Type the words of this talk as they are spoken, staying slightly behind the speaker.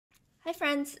Hi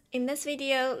friends, in this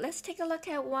video, let's take a look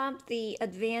at one of the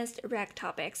advanced RAG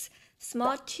topics,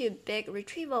 small to big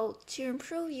retrieval, to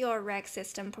improve your RAG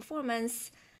system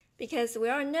performance. Because we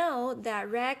all know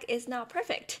that RAG is not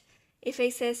perfect. It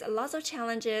faces lots of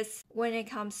challenges when it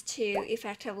comes to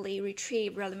effectively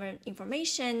retrieve relevant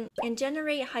information and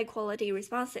generate high quality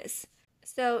responses.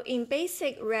 So in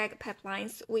basic RAG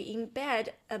pipelines, we embed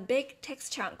a big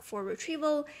text chunk for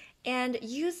retrieval and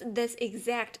use this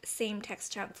exact same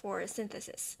text chunk for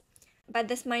synthesis. But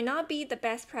this might not be the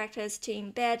best practice to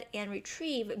embed and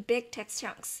retrieve big text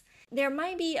chunks. There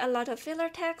might be a lot of filler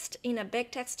text in a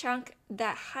big text chunk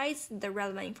that hides the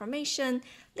relevant information,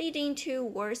 leading to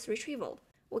worse retrieval.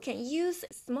 We can use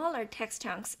smaller text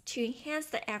chunks to enhance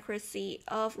the accuracy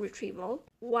of retrieval,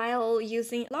 while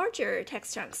using larger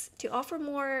text chunks to offer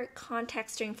more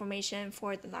contextual information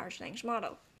for the large language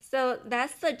model. So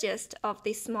that's the gist of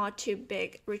the small to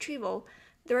big retrieval.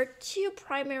 There are two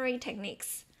primary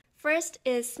techniques. First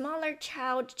is smaller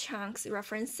child chunks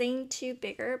referencing to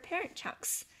bigger parent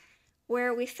chunks,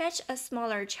 where we fetch a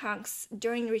smaller chunks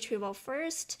during retrieval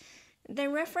first,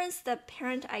 then reference the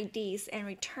parent IDs and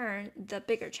return the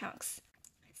bigger chunks.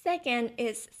 Second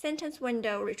is sentence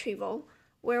window retrieval,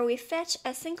 where we fetch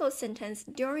a single sentence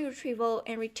during retrieval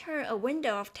and return a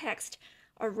window of text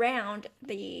around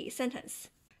the sentence.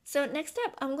 So next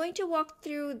up, I'm going to walk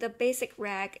through the basic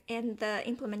RAG and the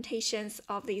implementations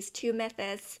of these two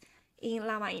methods in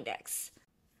LlamaIndex.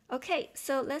 Okay,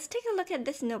 so let's take a look at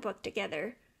this notebook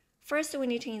together. First, we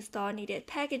need to install needed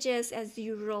packages as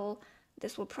usual.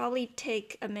 This will probably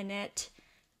take a minute.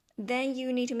 Then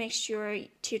you need to make sure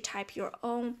to type your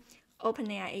own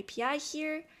OpenAI API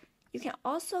here. You can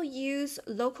also use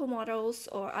local models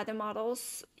or other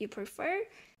models you prefer.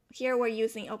 Here we're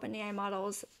using OpenAI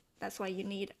models. That's why you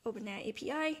need OpenAI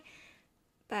API.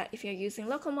 But if you're using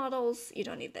local models, you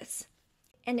don't need this.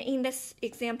 And in this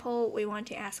example, we want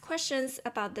to ask questions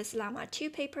about this Llama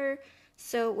 2 paper.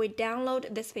 So we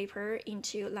download this paper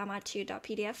into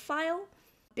llama2.pdf file.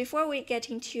 Before we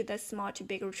get into the small to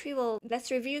big retrieval,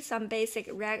 let's review some basic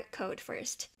RAG code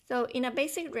first. So in a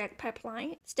basic RAG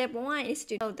pipeline, step 1 is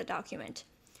to load the document.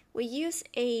 We use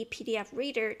a PDF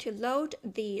reader to load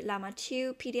the Llama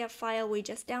 2 PDF file we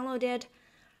just downloaded.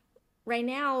 Right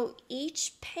now,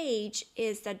 each page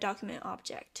is the document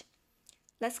object.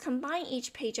 Let's combine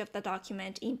each page of the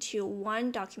document into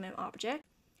one document object.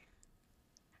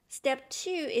 Step 2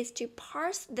 is to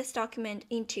parse this document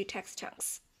into text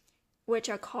chunks, which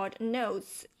are called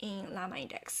nodes in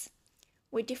LlamaIndex.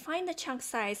 We define the chunk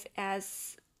size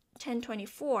as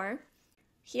 1024.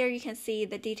 Here you can see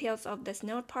the details of this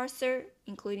node parser,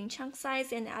 including chunk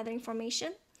size and other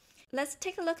information. Let's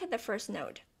take a look at the first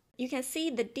node. You can see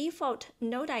the default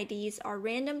node IDs are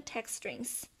random text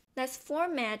strings. Let's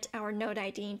format our node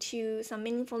ID into some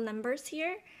meaningful numbers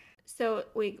here. So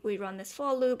we run this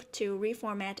for loop to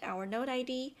reformat our node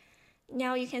ID.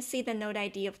 Now you can see the node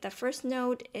ID of the first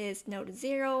node is node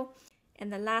 0,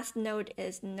 and the last node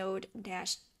is node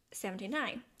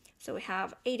 -79. So we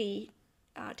have 80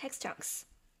 text chunks.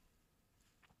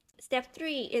 Step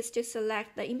 3 is to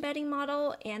select the embedding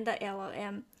model and the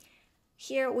LLM.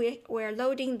 Here we're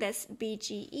loading this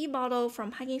BGE model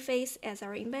from Hugging Face as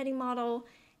our embedding model,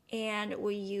 and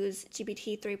we use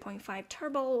GPT 3.5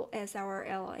 Turbo as our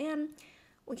LLM.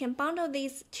 We can bundle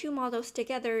these two models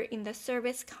together in the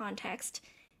service context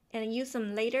and use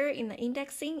them later in the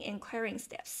indexing and querying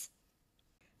steps.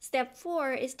 Step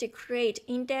 4 is to create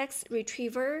index,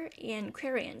 retriever, and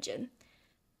query engine.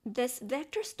 This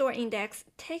vector store index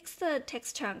takes the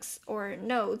text chunks or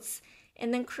nodes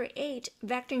and then create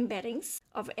vector embeddings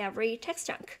of every text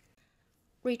chunk.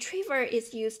 Retriever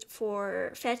is used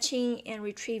for fetching and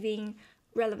retrieving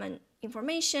relevant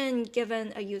information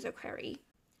given a user query.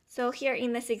 So here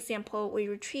in this example, we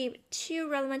retrieve two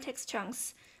relevant text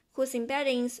chunks whose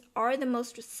embeddings are the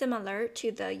most similar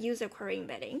to the user query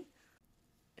embedding.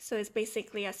 So it's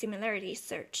basically a similarity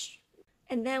search.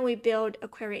 And then we build a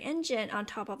query engine on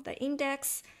top of the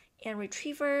index and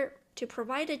retriever to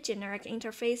provide a generic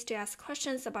interface to ask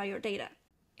questions about your data.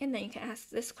 And then you can ask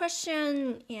this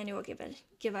question and it will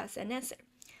give us an answer.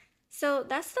 So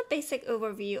that's the basic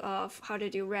overview of how to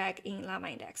do RAG in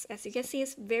LlamaIndex. As you can see,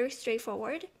 it's very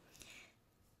straightforward.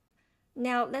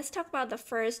 Now let's talk about the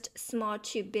first small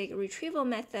to big retrieval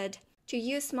method, to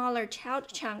use smaller child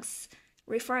chunks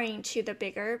referring to the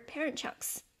bigger parent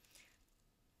chunks.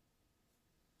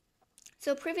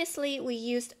 So previously we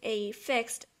used a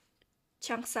fixed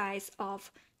chunk size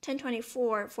of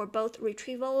 1024 for both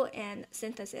retrieval and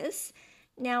synthesis.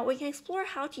 Now we can explore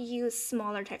how to use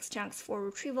smaller text chunks for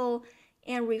retrieval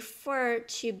and refer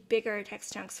to bigger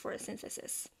text chunks for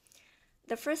synthesis.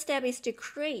 The first step is to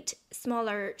create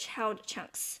smaller child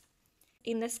chunks.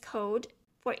 In this code,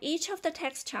 for each of the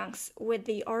text chunks with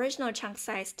the original chunk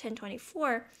size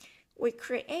 1024, we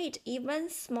create even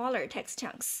smaller text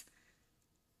chunks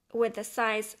with the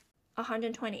size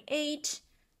 128,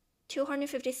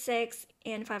 256,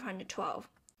 and 512.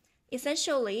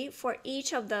 Essentially, for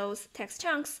each of those text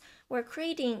chunks, we're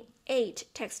creating 8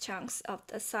 text chunks of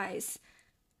the size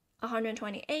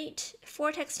 128,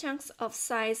 4 text chunks of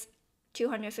size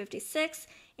 256,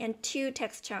 and 2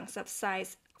 text chunks of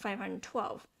size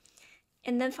 512.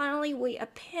 And then finally, we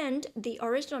append the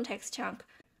original text chunk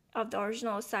of the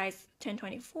original size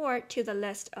 1024 to the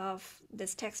list of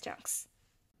these text chunks.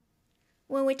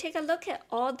 When we take a look at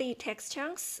all the text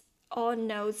chunks, all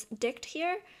nodes dict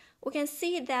here, we can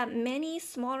see that many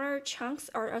smaller chunks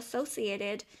are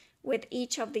associated with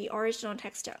each of the original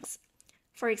text chunks.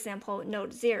 For example,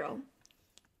 node 0.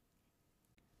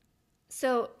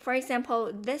 So, for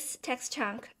example, this text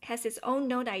chunk has its own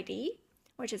node ID,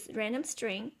 which is random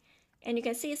string, and you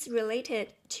can see it's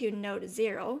related to node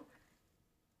 0.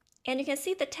 And you can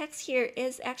see the text here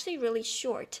is actually really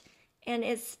short, and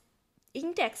its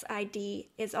index ID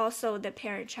is also the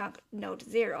parent chunk node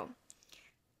 0.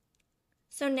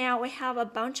 So now we have a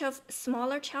bunch of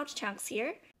smaller child chunks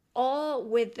here, all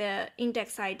with the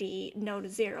index ID node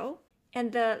 0.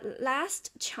 And the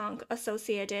last chunk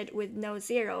associated with node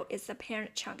 0 is the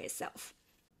parent chunk itself.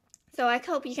 So I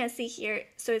hope you can see here,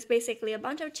 so it's basically a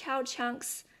bunch of child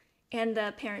chunks and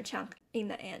the parent chunk in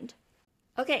the end.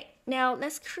 Okay, now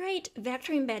let's create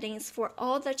vector embeddings for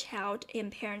all the child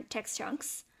and parent text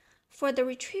chunks. For the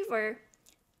retriever,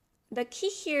 the key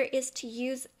here is to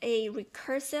use a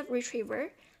recursive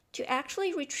retriever to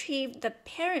actually retrieve the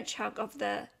parent chunk of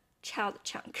the child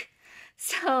chunk.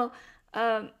 So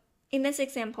in this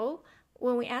example,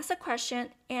 when we ask a question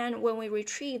and when we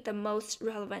retrieve the most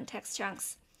relevant text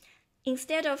chunks,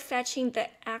 instead of fetching the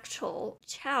actual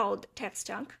child text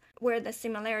chunk where the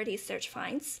similarity search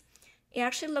finds, it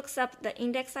actually looks up the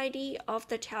index ID of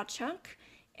the child chunk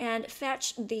and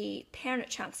fetch the parent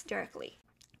chunks directly.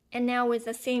 And now with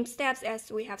the same steps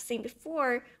as we have seen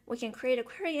before, we can create a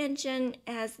query engine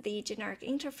as the generic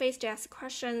interface to ask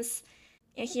questions.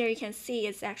 And here you can see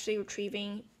it's actually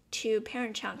retrieving 2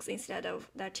 parent chunks instead of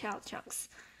the child chunks.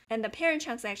 And the parent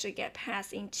chunks actually get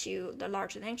passed into the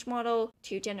large language model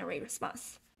to generate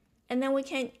response. And then we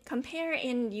can compare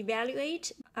and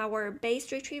evaluate our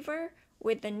base retriever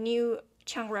with the new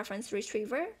chunk reference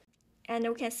retriever. And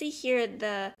we can see here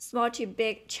the small to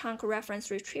big chunk reference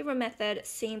retriever method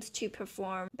seems to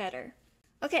perform better.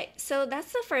 Okay, so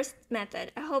that's the first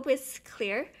method. I hope it's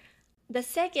clear. The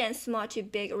second small to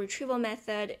big retrieval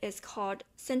method is called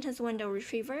sentence window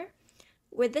retriever.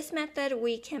 With this method,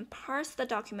 we can parse the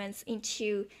documents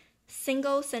into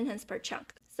single sentence per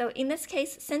chunk. So in this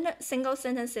case, single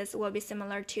sentences will be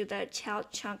similar to the child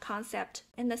chunk concept,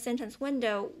 and the sentence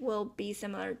window will be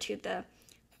similar to the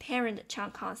parent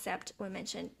chunk concept we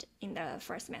mentioned in the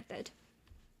first method.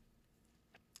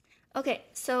 Okay,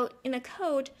 so in the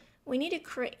code, we need to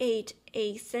create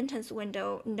a sentence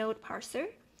window node parser.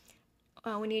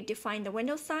 We need to define the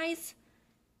window size.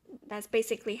 That's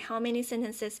basically how many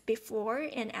sentences before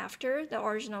and after the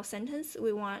original sentence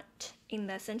we want in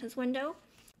the sentence window.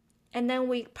 And then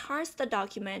we parse the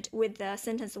document with the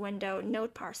sentence window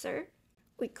node parser.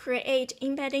 We create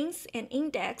embeddings and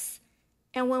index.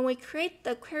 And when we create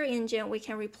the query engine, we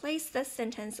can replace the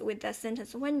sentence with the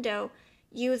sentence window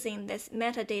using this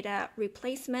metadata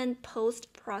replacement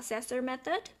post processor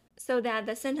method, so that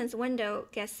the sentence window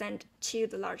gets sent to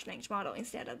the large language model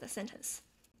instead of the sentence.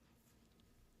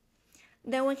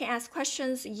 Then we can ask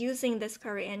questions using this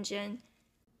query engine,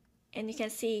 and you can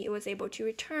see it was able to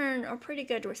return a pretty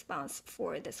good response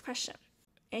for this question.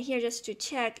 And here, just to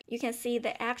check, you can see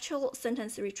the actual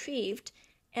sentence retrieved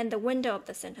and the window of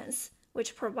the sentence,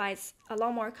 which provides a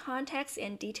lot more context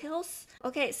and details.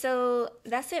 Okay, so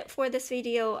that's it for this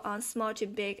video on small to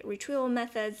big retrieval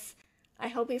methods. I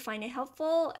hope you find it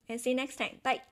helpful, and see you next time. Bye!